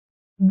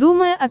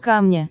Думая о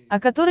камне, о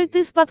который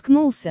ты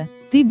споткнулся,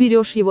 ты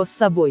берешь его с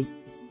собой.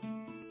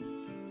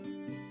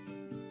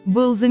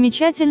 Был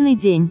замечательный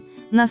день,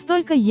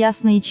 настолько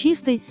ясный и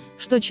чистый,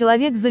 что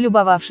человек,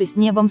 залюбовавшись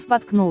небом,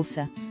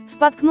 споткнулся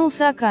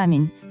о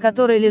камень,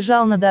 который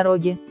лежал на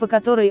дороге, по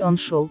которой он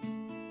шел.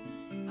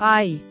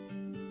 Ай!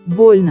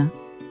 Больно!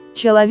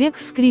 Человек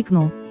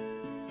вскрикнул.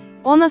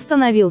 Он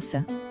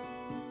остановился.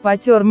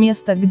 Потер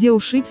место, где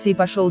ушибся, и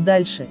пошел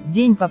дальше.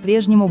 День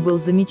по-прежнему был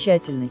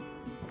замечательный.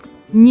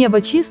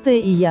 Небо чистое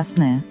и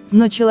ясное,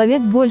 но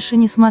человек больше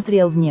не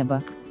смотрел в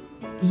небо.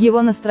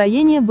 Его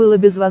настроение было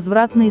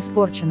безвозвратно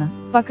испорчено,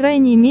 по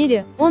крайней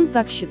мере, он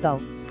так считал.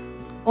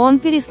 Он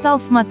перестал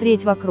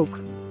смотреть вокруг.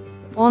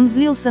 Он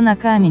злился на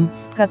камень,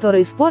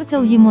 который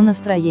испортил ему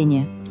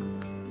настроение.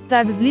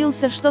 Так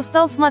злился, что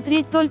стал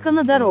смотреть только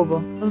на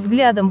дорогу,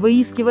 взглядом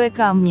выискивая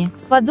камни,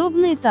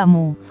 подобные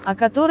тому, о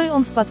который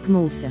он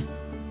споткнулся.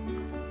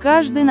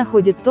 Каждый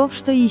находит то,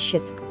 что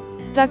ищет.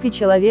 Так и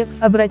человек,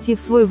 обратив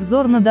свой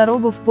взор на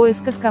дорогу в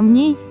поисках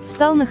камней,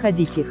 стал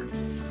находить их.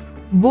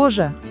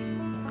 Боже!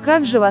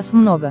 Как же вас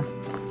много!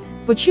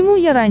 Почему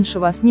я раньше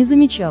вас не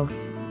замечал?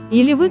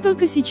 Или вы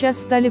только сейчас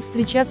стали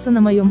встречаться на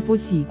моем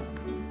пути?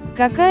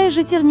 Какая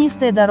же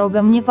тернистая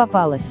дорога мне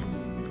попалась!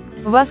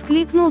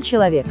 Воскликнул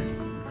человек.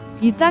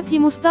 И так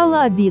ему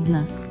стало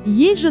обидно.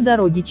 Есть же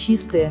дороги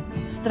чистые,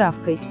 с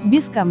травкой,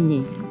 без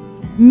камней.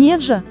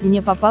 Нет же,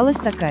 мне попалась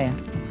такая.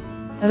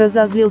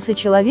 Разозлился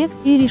человек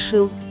и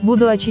решил: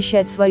 буду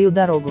очищать свою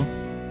дорогу.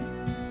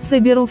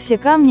 Соберу все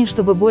камни,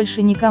 чтобы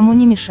больше никому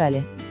не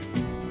мешали.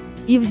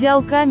 И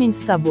взял камень с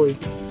собой.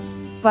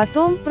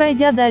 Потом,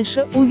 пройдя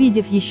дальше,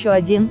 увидев еще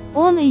один,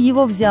 он и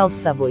его взял с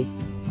собой.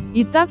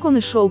 И так он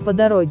и шел по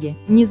дороге,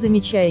 не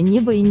замечая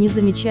неба и не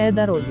замечая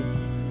дороги.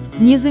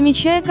 Не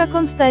замечая, как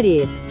он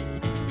стареет.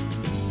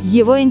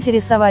 Его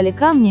интересовали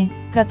камни,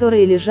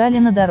 которые лежали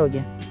на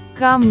дороге.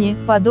 Камни,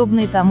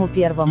 подобные тому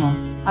первому,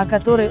 о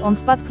который он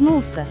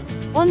споткнулся.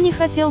 Он не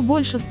хотел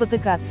больше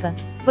спотыкаться,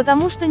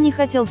 потому что не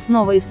хотел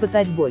снова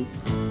испытать боль.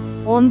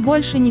 Он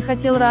больше не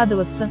хотел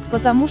радоваться,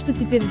 потому что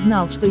теперь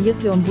знал, что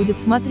если он будет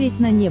смотреть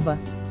на небо,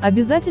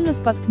 обязательно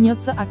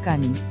споткнется о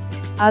камень.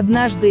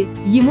 Однажды,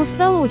 ему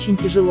стало очень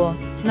тяжело,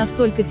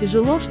 настолько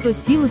тяжело, что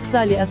силы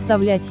стали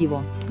оставлять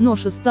его,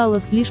 ноша стала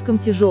слишком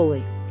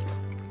тяжелой.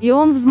 И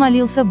он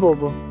взмолился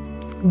Богу: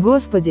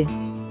 «Господи,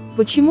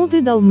 почему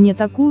ты дал мне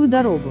такую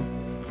дорогу?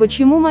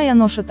 Почему моя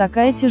ноша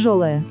такая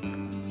тяжелая?»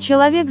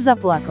 Человек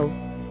заплакал.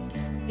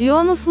 И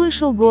он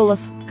услышал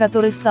голос,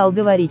 который стал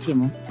говорить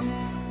ему: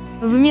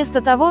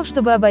 «Вместо того,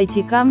 чтобы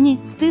обойти камни,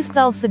 ты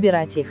стал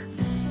собирать их».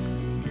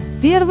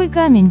 Первый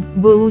камень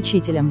был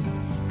учителем.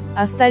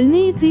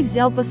 Остальные ты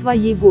взял по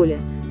своей воле,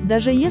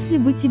 даже если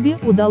бы тебе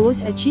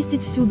удалось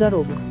очистить всю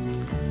дорогу.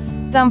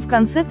 Там в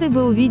конце ты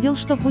бы увидел,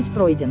 что путь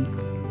пройден.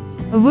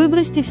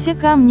 Выбросьте все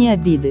камни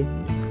обиды.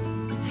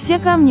 Все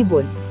камни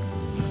боль.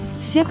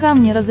 Все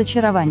камни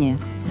разочарования.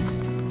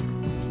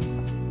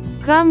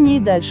 Камни и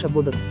дальше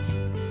будут.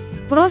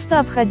 Просто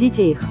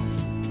обходите их.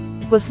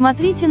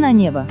 Посмотрите на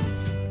небо.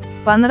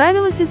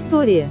 Понравилась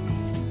история?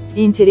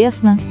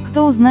 Интересно,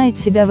 кто узнает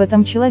себя в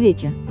этом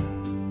человеке?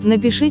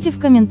 Напишите в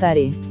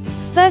комментарии.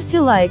 Ставьте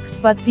лайк,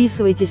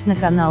 подписывайтесь на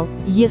канал,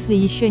 если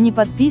еще не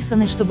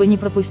подписаны, чтобы не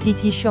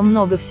пропустить еще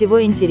много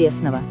всего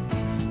интересного.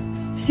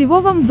 Всего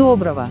вам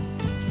доброго!